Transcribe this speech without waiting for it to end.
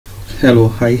Hello,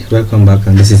 hi, welcome back,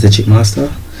 and this is the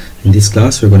Chipmaster. In this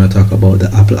class we're going to talk about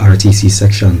the Apple RTC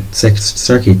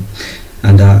circuit,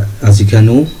 and as you can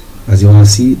know, as you all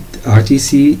see,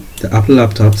 RTC, the Apple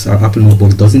laptops or Apple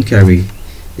notebooks doesn't carry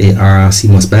a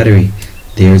CMOS battery.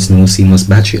 There is no CMOS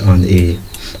battery on a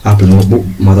Apple notebook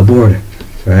motherboard,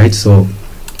 right? So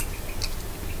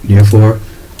therefore,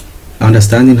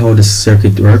 understanding how the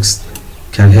circuit works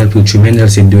can help you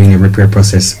tremendously during a repair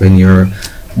process when you're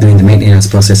doing the maintenance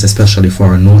process, especially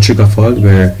for no trigger fault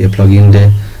where you plug in the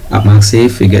app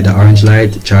MagSafe, you get the orange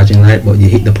light, the charging light, but you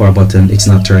hit the power button, it's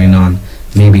not turning on.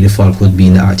 Maybe the fault could be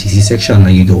in the RTC section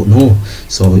and you don't know.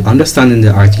 So understanding the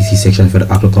RTC section for the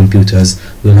Apple computers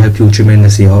will help you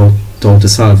tremendously how to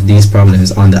solve these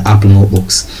problems on the Apple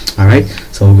notebooks. Alright,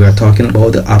 so we are talking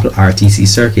about the Apple RTC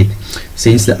circuit.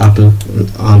 Since the Apple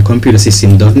computer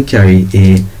system doesn't carry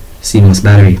a CMOS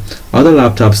battery, other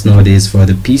laptops nowadays for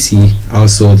the PC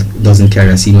also doesn't carry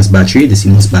a CMOS battery. The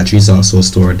CMOS battery is also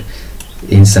stored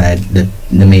inside the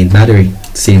main battery.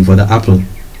 Same for the Apple.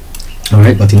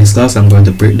 Alright, but in this class I'm going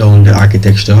to break down the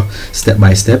architecture step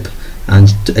by step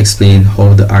and to explain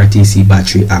how the RTC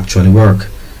battery actually work.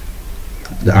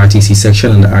 The RTC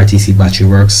section and the RTC battery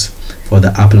works for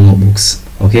the Apple notebooks.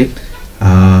 Okay,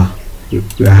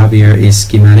 we have here a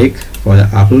schematic for the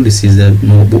Apple. This is the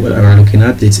notebook that we're looking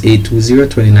at. It's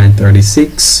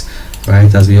A202936,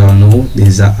 right? As we all know, this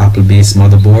is an Apple based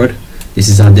motherboard. This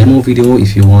is a demo video.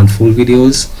 If you want full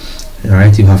videos,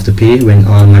 alright, you have to pay when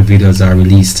all my videos are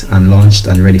released and launched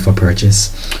and ready for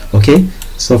purchase. Okay,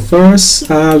 so first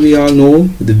we all know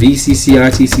the VCC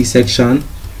RTC section.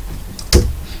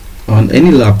 On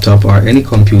any laptop or any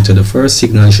computer, the first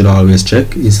signal you should always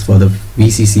check is for the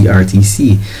VCC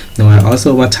RTC. Now I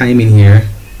also have a timing here,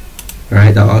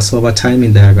 right? I also have a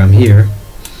timing diagram here,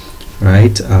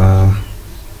 right?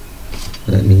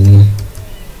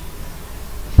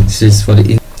 This is for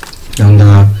the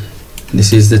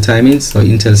this is the timing, so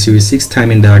Intel Series 6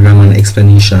 timing diagram and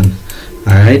explanation.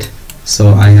 Alright,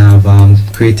 so I have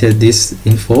created this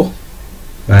info,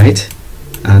 right?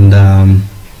 And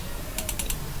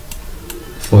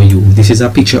for you, this is a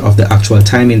picture of the actual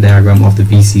timing diagram of the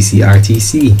VCC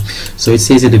RTC. So it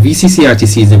says that the VCC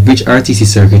RTC is a bridge RTC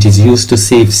circuit. Is used to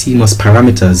save CMOS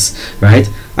parameters, right?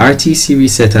 RTC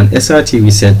reset and SRT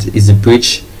reset is the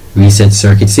bridge reset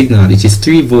circuit signal. It is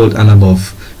 3 volt and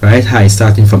above, right? High,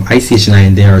 starting from ICH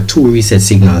 9 there are 2 reset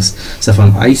signals. So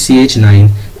from ICH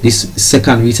 9 this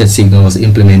second reset signal was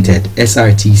implemented,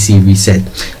 SRTC reset,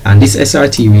 and this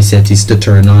SRT reset is to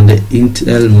turn on the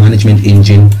Intel Management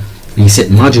Engine reset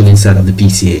module inside of the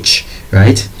PCH,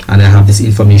 right? And I have this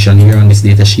information here on this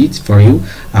data sheet for you,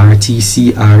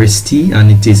 RTC RST, and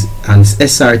it is and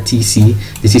SRTC.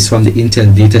 This is from the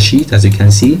Intel data sheet, as you can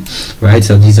see, right?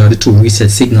 So these are the 2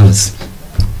 reset signals.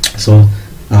 So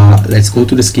let's go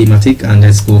to the schematic and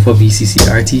let's go for VCC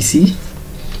RTC.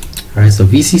 Alright, so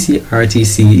VCC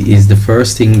RTC is the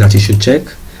first thing that you should check,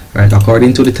 right?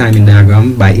 According to the timing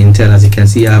diagram by Intel, as you can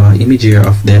see, I have an image here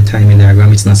of their timing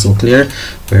diagram. It's not so clear,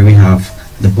 where we have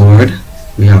the board,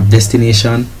 we have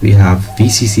destination, we have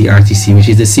VCC RTC, which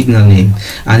is the signal name.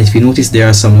 And if you notice, there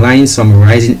are some lines, some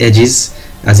rising edges.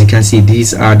 As you can see,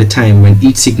 these are the time when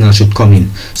each signal should come in.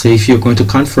 So if you're going to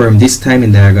confirm this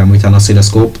timing diagram with an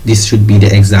oscilloscope, this should be the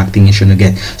exact thing you should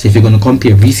get. So if you're going to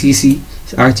compare VCC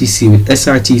RTC with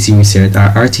SRTC reset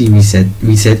or RT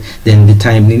reset, then the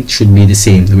timing should be the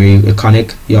same. The way you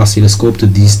connect your oscilloscope to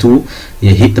these two,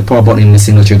 you hit the power button in the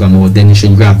single trigger mode, then you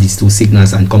should grab these 2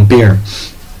 signals and compare,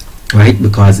 right?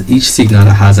 Because each signal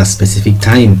has a specific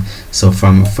time. So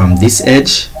from this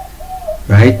edge,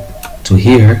 right, to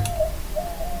here,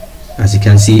 as you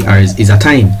can see, is a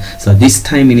time. So this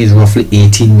timing is roughly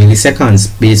 18 milliseconds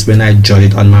based when I judge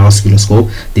it on my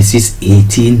oscilloscope. This is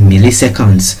 18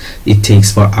 milliseconds it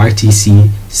takes for SRTC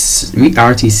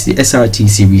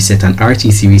reset and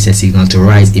RTC reset signal to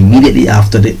rise immediately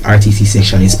after the RTC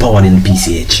section is powered in the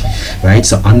PCH, right?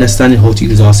 So understanding how to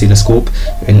use oscilloscope.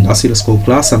 In oscilloscope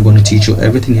class, I'm going to teach you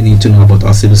everything you need to know about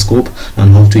oscilloscope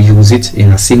and how to use it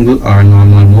in a single or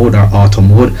normal mode or auto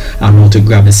mode, and how to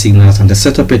grab the signals and to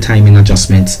set up your timing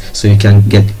adjustments so you can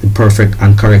get the perfect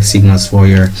and correct signals for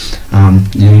your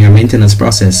during your maintenance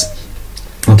process.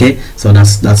 Okay, so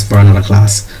that's for another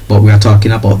class, but we are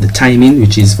talking about the timing,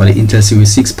 which is for the Intel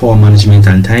Series 6 power management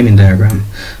and timing diagram.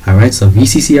 Alright, so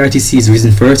VCC RTC is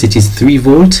risen first. It is 3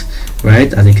 volt,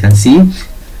 right? As you can see,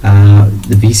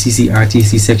 the VCC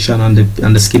RTC section on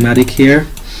the schematic here,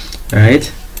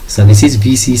 right? So this is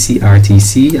VCC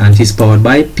RTC and it is powered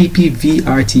by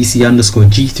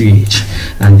PPV-RTC_G3H,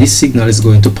 and this signal is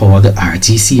going to power the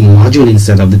RTC module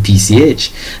instead of the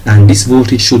PCH, and this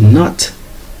voltage should not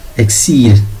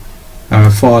exceed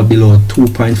fall below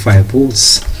 2.5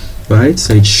 volts, right?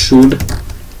 So it should,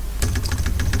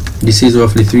 this is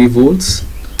roughly 3 volts,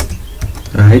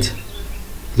 right?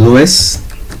 Lowest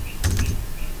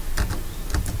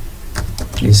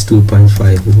is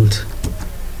 2.5 volt,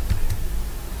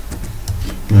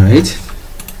 right?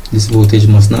 This voltage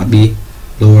must not be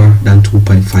lower than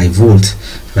 2.5 volt,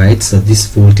 right? So this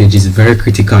voltage is very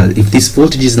critical. If this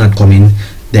voltage is not coming,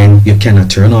 then you cannot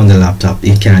turn on the laptop.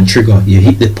 It can't trigger. You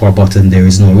hit the power button, there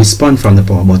is no response from the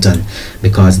power button,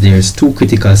 because there's 2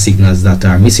 critical signals that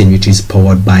are missing, which is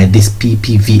powered by this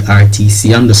PPV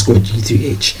RTC underscore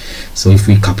G3H. So if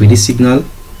we copy this signal,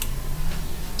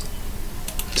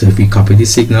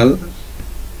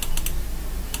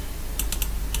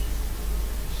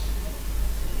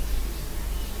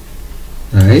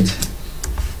 right,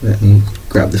 let me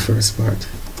grab the first part,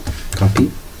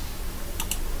 copy,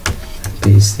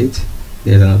 paste it,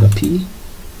 there's another P.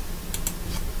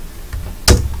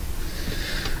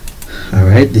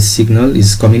 Alright, this signal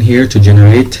is coming here to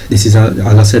generate. This is, as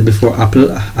I said before, Apple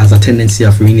has a tendency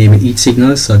of renaming each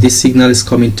signal. So this signal is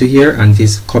coming to here and it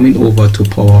is coming over to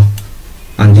power,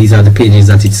 and these are the pages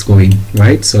that it's going,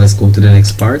 right? So let's go to the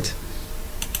next part.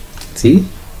 See?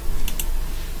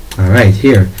 Alright,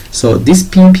 here. So this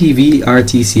PPV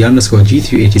RTC underscore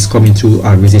G3H is coming through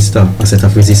a resistor, a set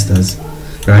of resistors,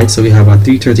 right? So we have a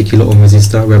 330 kilo ohm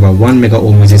resistor, we have a 1 mega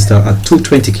ohm resistor, a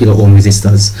 220 kilo ohm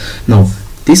resistors. Now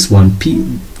this one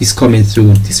P is coming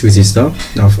through this resistor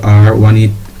of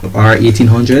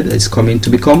R1800. It's coming to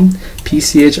become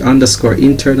PCH underscore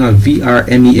internal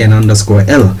VRMEN underscore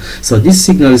L. So this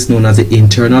signal is known as the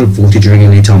internal voltage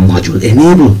regulator module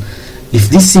enable. If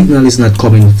this signal is not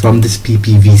coming from this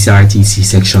PPV RTC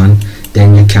section,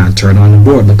 then you can't turn on the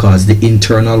board, because the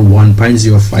internal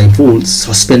 1.05 volt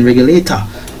suspend regulator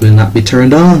will not be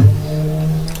turned on,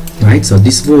 right? So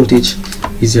this voltage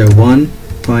is your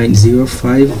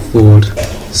 1.05 volt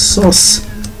source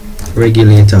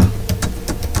regulator,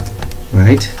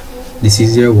 right? This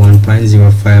is your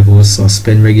 1.05 volt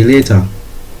suspend regulator,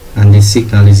 and this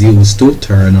signal is used to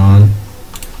turn on.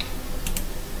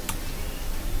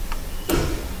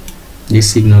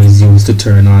 This signal is used to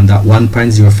turn on that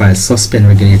 1.05 suspend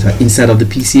regulator inside of the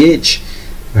PCH,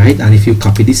 right? And if you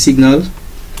copy this signal,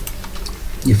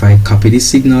 if I copy this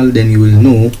signal, then you will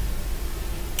know,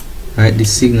 right? This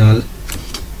signal,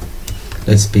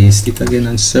 let's paste it again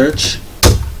and search.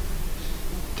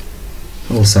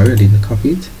 Oh, sorry, I didn't copy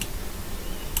it.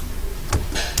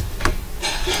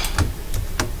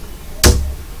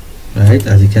 Right,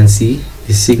 as you can see,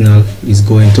 this signal is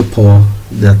going to power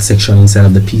that section inside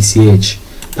of the PCH,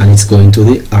 and it's going to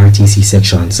the RTC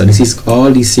section. So this is, all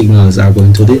these signals are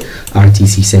going to the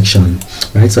RTC section,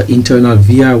 right? So internal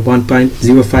VR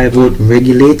 1.05 volt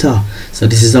regulator. So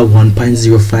this is a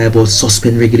 1.05 volt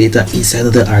suspend regulator inside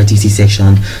of the RTC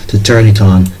section to turn it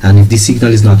on, and if this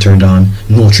signal is not turned on,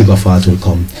 no trigger fault will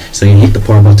come. So you hit the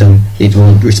power button, it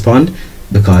won't respond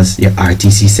because your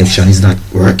RTC section is not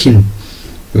working.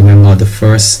 Remember, the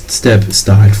first step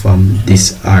start from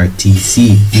this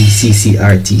RTC, VCC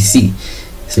RTC.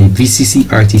 So if VCC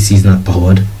RTC is not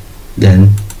powered, then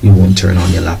you won't turn on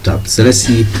your laptop. So let's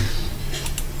see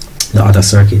the other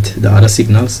circuit, the other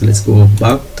signal. So let's go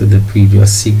back to the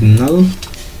previous signal.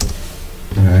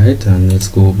 Alright, and let's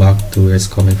go back to where it's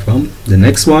coming from. The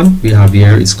next one we have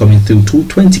here is coming through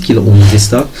 220 kilo ohm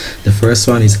resistor. The first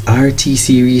one is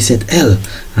RTC reset L,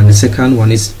 and the second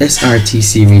one is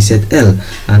SRTC reset L,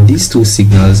 and these two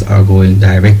signals are going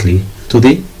directly to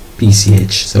the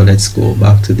PCH. So let's go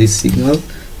back to this signal,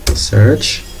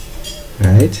 search,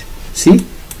 right? See,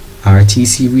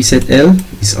 RTC reset L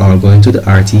is all going to the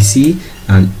RTC,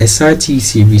 and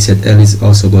SRTC reset L is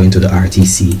also going to the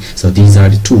RTC. So these are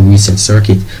the two reset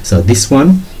circuit. So this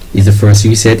one is the first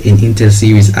reset in Intel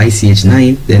series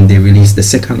ICH9. Then they released the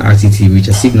second RTC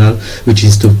reset signal, which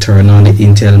is to turn on the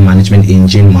Intel management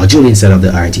engine module inside of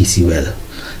the RTC well.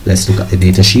 Let's look at the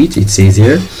data sheet. It says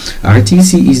here,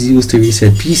 RTC is used to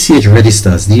reset PCH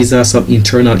registers. These are some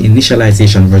internal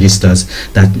initialization registers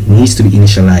that needs to be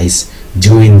initialized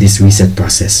during this reset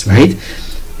process, right?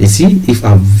 You see, if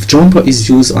a jumper is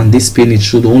used on this pin, it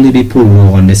should only be pulled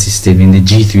low on the system in the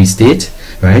G3 state,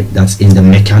 right? That's in the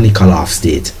mechanical off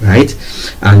state, right?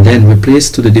 And then replace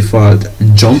to the default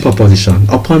jumper position.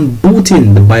 Upon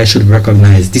booting, the BIOS should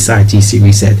recognize this RTC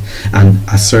reset and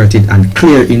assert it and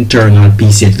clear internal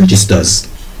PCH registers.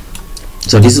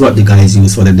 So this is what the guys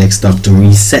use for the desktop to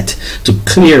reset, to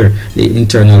clear the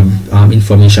internal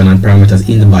information and parameters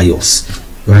in the BIOS,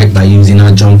 right, by using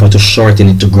a jumper to shorten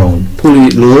it to ground. Pulling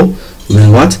it low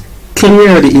will what?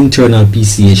 Clear the internal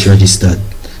PCH register,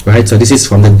 right? So this is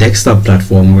from the desktop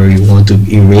platform where you want to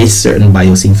erase certain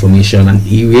BIOS information and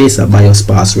erase a BIOS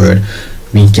password.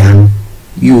 We can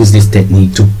use this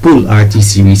technique to pull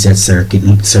RTC reset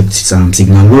circuit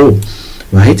signal low,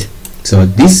 right? So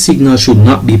this signal should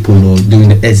not be pulled low during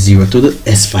the S0 to the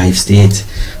S5 state,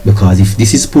 because if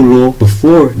this is pulled low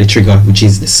before the trigger, which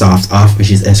is the soft off,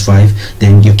 which is S5,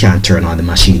 then you can't turn on the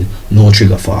machine. No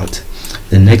trigger fault.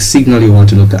 The next signal you want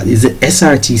to look at is the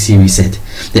SRTC reset.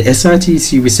 The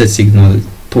SRTC reset signal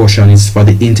portion is for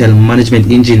the Intel management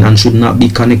engine and should not be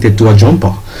connected to a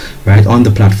jumper, right, on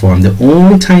the platform. The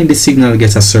only time the signal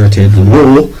gets asserted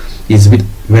low is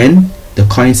when the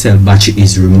coin cell battery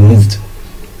is removed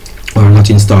or not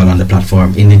installed on the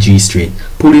platform in the G string.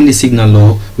 Pulling the signal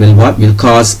low will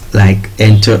cause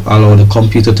allow the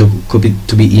computer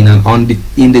to be in an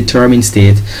indeterminate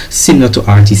state similar to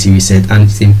RTC reset, and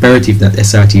it's imperative that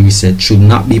SRT reset should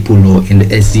not be pulled low in the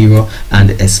S0 and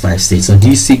the S5 state. So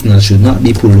these signals should not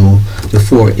be pulled low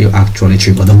before you actually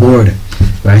trigger the board,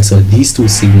 right? So these two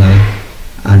signals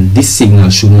and this signal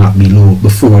should not be low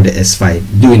before the S5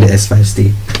 during the S5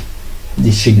 state.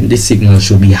 This signal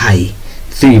should be high,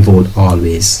 3 volt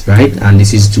always, right? And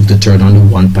this is to turn on the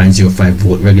 1.05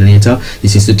 volt regulator.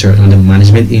 This is to turn on the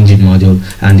management engine module,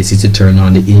 and this is to turn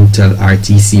on the Intel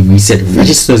RTC reset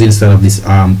registers instead of this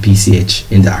PCH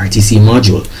in the RTC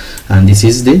module, and this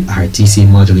is the RTC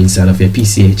module inside of your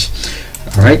PCH.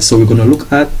 All right, so we're going to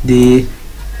look at the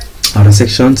other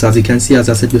sections. As you can see, as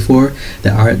I said before,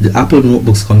 the Apple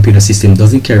Notebooks computer system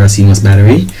doesn't carry a CMOS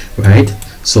battery, right?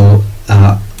 So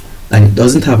and it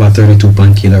doesn't have a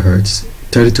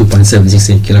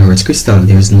 32.768 kilohertz crystal.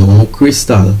 There is no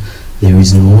crystal. There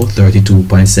is no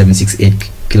 32.768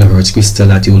 kilohertz crystal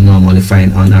that you will normally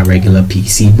find on a regular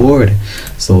PC board.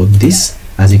 So this,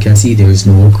 as you can see, there is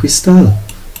no crystal,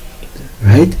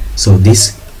 right? So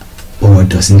this board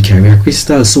doesn't carry a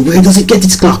crystal. So where does it get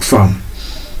its clock from?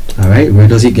 All right, where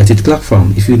does it get its clock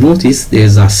from? If you notice,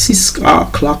 there's a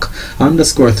clock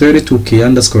underscore 32K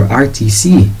underscore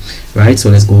RTC, right? So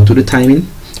let's go to the timing,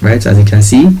 right? As you can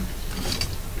see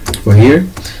for here,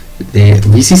 the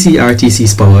VCC RTC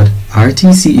is powered,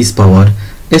 RTC is powered,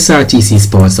 SRTC is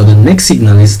powered. So the next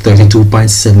signal is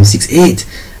 32.768,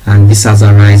 and this has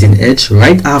a rising edge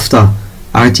right after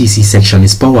RTC section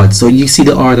is powered. So you see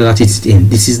the order that it's in.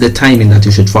 This is the timing that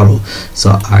you should follow.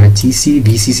 So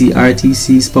VCC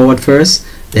RTC is powered first,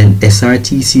 then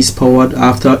SRTC is powered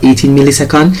after 18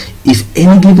 milliseconds. If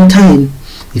any given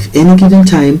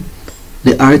time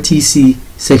the RTC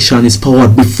section is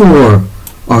powered before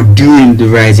or during the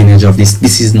rising edge of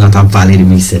this is not a valid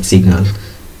reset signal,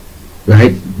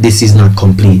 right? This is not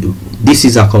complete. This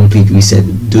is a complete reset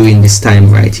during this time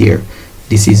right here.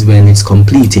 This is when it's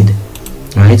completed,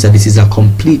 right? So this is a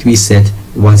complete reset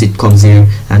once it comes here,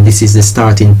 and this is the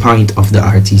starting point of the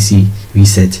RTC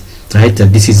reset, right? So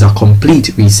this is a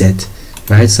complete reset,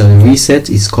 right? So the reset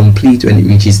is complete when it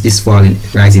reaches this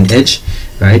rising edge,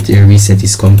 right? The reset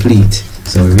is complete.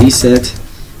 So reset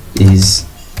is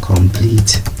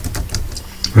complete,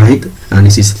 right? And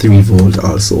this is 3 volt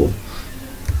also,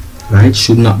 right?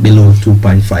 Should not be below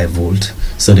 2.5 volt.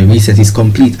 So the reset is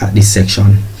complete at this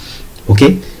section.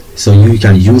 Okay, so you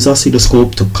can use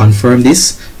oscilloscope to confirm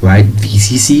this, right?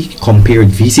 VCC, compare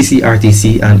VCC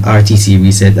RTC and RTC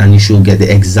reset, and you should get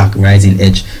the exact rising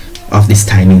edge of this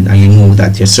timing, and you know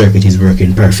that your circuit is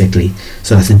working perfectly.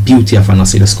 So that's the beauty of an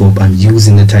oscilloscope and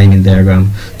using the timing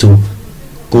diagram to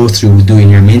go through doing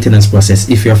your maintenance process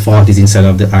if your fault is inside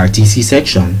of the RTC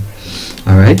section.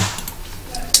 All right,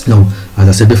 now as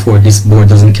I said before, this board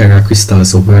doesn't carry a crystal.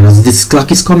 So where does this clock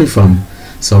is coming from?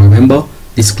 So remember,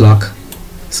 this clock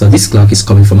is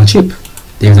coming from a chip.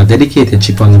 There's a dedicated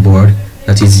chip on the board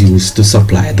that is used to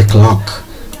supply the clock,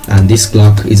 and this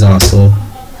clock is also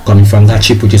coming from that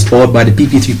chip, which is powered by the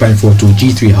PP3.42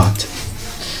 G3 hot.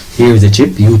 Here is the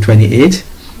chip U28.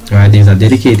 Right, there's a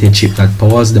dedicated chip that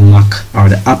powers the Mac or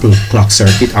the Apple clock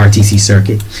circuit, RTC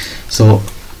circuit. So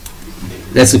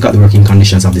let's look at the working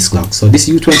conditions of this clock. So this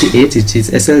U28, it is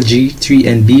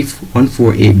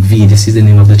SLG3NB148V. This is the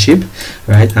name of the chip,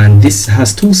 right? And this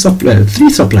has 3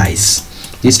 supplies.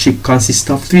 This chip consists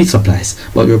of 3 supplies,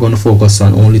 but we're going to focus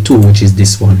on only 2, which is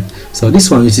this one. So this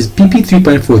one, which is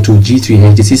PP3.42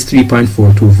 G3H, this is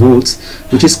 3.42 volts,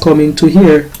 which is coming to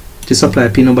here to supply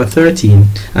pin number 13,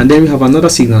 and then we have another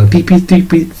signal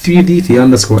PP3D3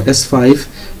 underscore S5,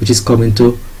 which is coming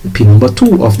to pin number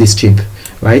 2 of this chip,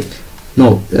 right?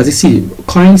 Now, as you see,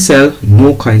 coin cell,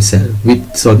 no coin cell.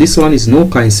 So this one is no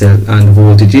coin cell, and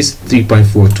voltage is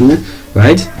 3.42,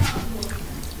 right?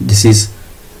 This is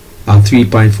a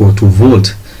 3.42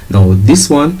 volt. Now this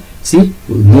one See,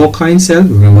 no coin cell.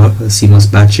 Remember, CMOS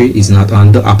battery is not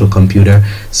on the Apple computer,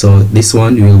 so this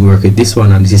one we will work with this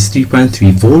one, and this is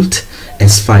 3.3 volt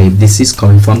S5. This is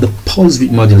coming from the pulse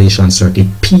width modulation circuit,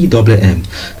 PWM.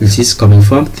 This is coming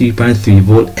from 3.3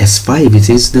 volt S5. It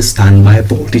is the standby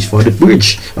voltage for the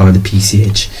bridge or the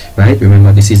PCH, right?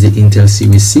 Remember, this is the Intel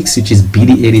Series 6, which is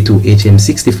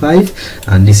BD82HM65,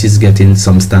 and this is getting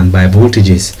some standby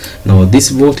voltages. Now this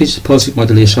voltage pulse width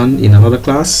modulation in another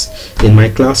class, in my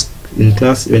class,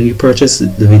 when you purchase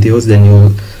the videos, then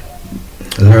you'll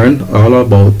learn all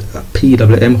about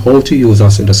PWM, how to use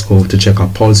oscilloscope to check a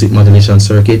pulse width modulation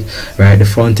circuit, right? The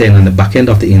front end and the back end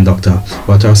of the inductor.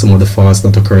 What are some of the faults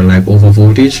that occur, like over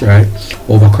voltage, right?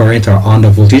 Over current or under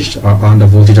voltage, or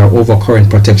over current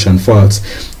protection faults.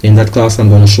 In that class, I'm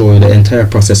going to show you the entire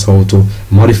process, how to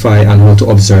modify and how to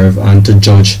observe and to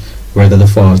judge whether the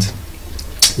fault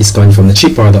is coming from the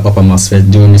chip or the upper MOSFET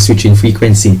during the switching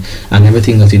frequency, and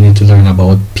everything that you need to learn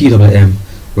about PWM,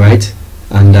 right?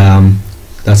 And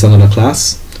that's another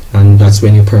class, and that's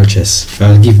when you purchase.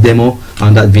 I'll give demo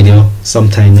on that video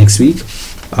sometime next week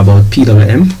about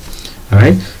PWM.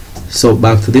 Alright, so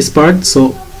back to this part.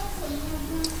 So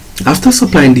after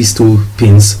supplying these two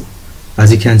pins,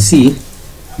 as you can see,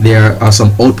 there are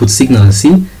some output signals.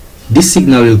 See, this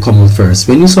signal will come out first.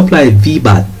 When you supply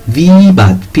VBAT,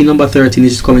 pin number 13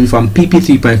 is coming from PP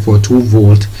 3.42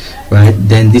 volt, right?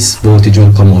 Then this voltage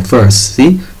will come out first.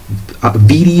 See,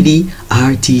 VDD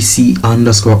RTC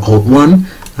underscore out 1,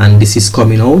 and this is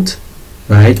coming out,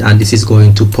 right? And this is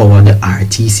going to power the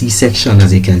RTC section,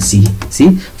 as you can see.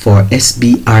 See, for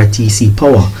SB RTC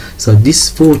power. So this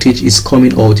voltage is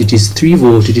coming out. It is 3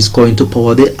 volt. It is going to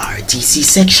power the RTC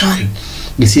section.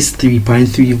 This is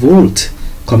 3.3 volt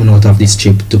coming out of this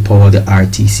chip to power the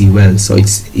RTC well. So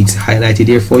it's highlighted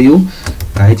here for you,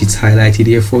 right? It's highlighted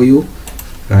here for you,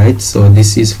 right? So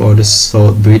this is for the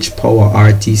South Bridge power,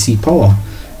 RTC power,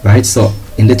 right? So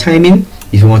in the timing,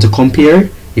 if you want to compare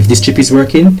if this chip is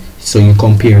working, so you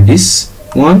compare this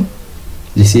one,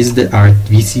 this is the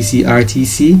VCC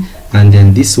RTC, and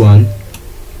then this one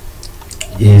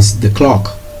is the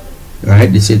clock,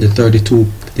 right? This is the 32,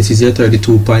 this is a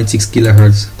 32.6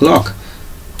 kilohertz clock,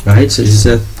 right? So this is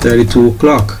a 32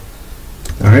 clock,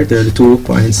 all right,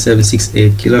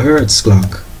 32.768 kilohertz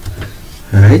clock,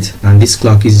 all right? And this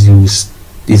clock is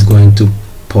going to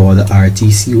power the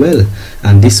RTC well,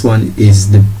 and this one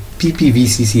is the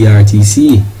PPVCC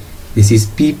RTC. This is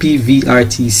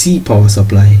PPVRTC power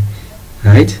supply,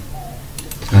 right?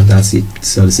 And that's it.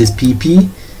 So this is PP,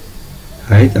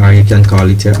 right? Or you can call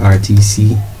it your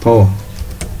RTC power,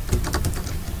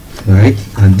 right?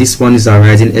 And this one is our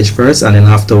rising edge first, and then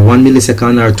after 1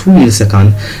 millisecond or 2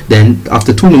 milliseconds, then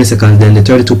after 2 milliseconds, then the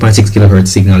 32.6 kilohertz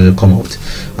signal will come out.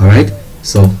 All right.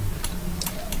 So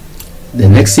the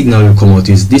next signal will come out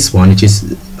is this one, which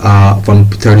is from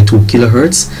 32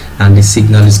 kilohertz, and the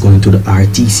signal is going to the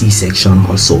RTC section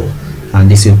also, and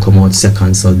this will come out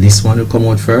second. So this one will come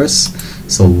out first,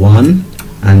 so 1,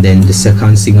 and then the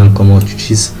second signal come out, which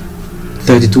is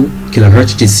 32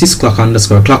 kilohertz, which is 6 clock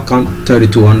underscore clock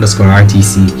 32 underscore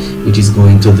RTC, which is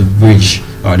going to the bridge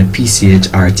or the PCH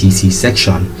RTC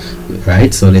section,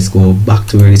 right? So let's go back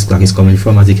to where this clock is coming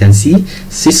from. As you can see,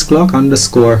 6 clock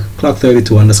underscore clock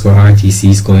 32 underscore RTC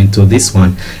is going to this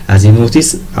one. As you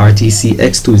notice, RTC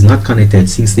X2 is not connected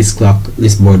since this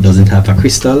board doesn't have a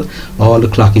crystal. All the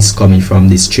clock is coming from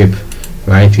this chip,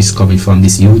 right? It's coming from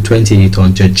this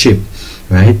U2800 chip,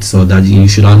 right? So that you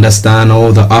should understand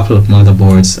how the Apple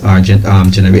motherboards are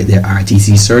generate their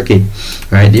RTC circuit,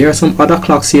 right? There are some other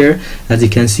clocks here, as you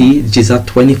can see, which is a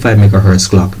 25 megahertz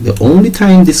clock. The only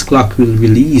time this clock will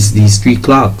release these 3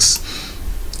 clocks,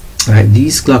 right?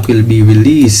 These clock will be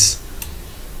released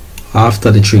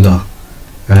after the trigger,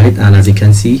 right? And as you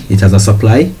can see, it has a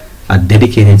supply, a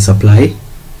dedicated supply.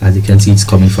 As you can see, it's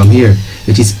coming from here,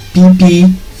 which is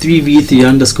PP3V3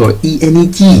 underscore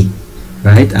ENET,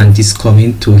 right? And it's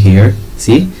coming to here.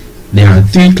 See, there are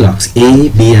 3 clocks, A,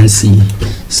 B, and C.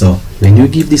 So when you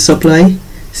give this supply,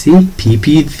 see,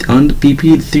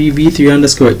 PP3V3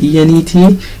 underscore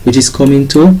ENET, which is coming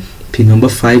to pin number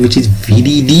 5, which is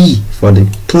VDD for the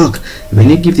clock. When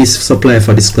you give this supply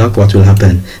for this clock, what will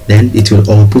happen? Then it will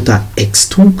output a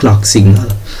X2 clock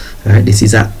signal, right? This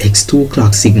is a X2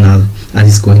 clock signal, and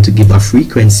it's going to give a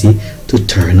frequency to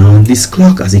turn on this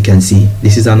clock. As you can see,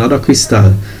 this is another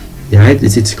crystal, right?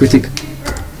 This is critical.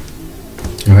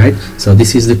 All right, so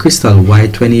this is the crystal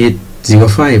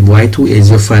Y2805,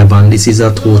 Y2805, and this is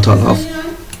a total of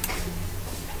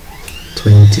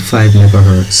 25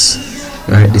 megahertz,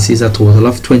 right? This is a total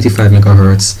of 25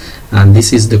 megahertz, and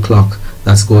this is the clock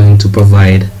that's going to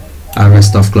provide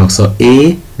rest of clock. So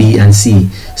A, B and C.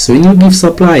 So when you give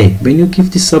supply, when you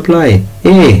give this supply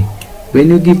A, when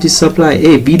you give this supply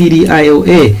A,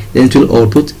 VDDI/OA, then it will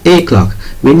output A clock.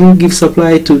 When you give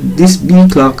supply to this B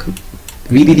clock,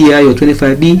 VDDI or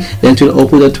 25B, then it will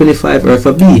output a 25 Hz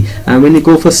for B. And when you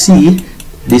go for C,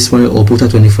 this one will output a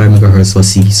 25 MHz for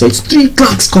C. So it's 3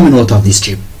 clocks coming out of this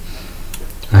chip,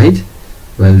 right?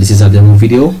 Well, this is a demo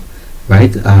video,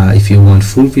 right? If you want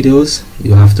full videos,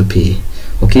 you have to pay.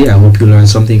 Okay, I hope you learned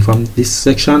something from this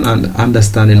section and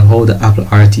understanding how the Apple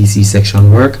RTC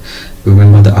section work.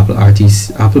 Remember, the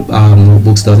Apple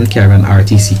notebooks doesn't carry an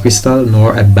RTC crystal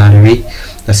nor a battery,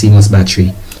 a CMOS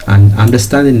battery, and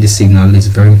understanding this signal is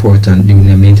very important during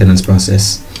the maintenance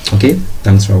process. Okay,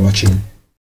 thanks for watching.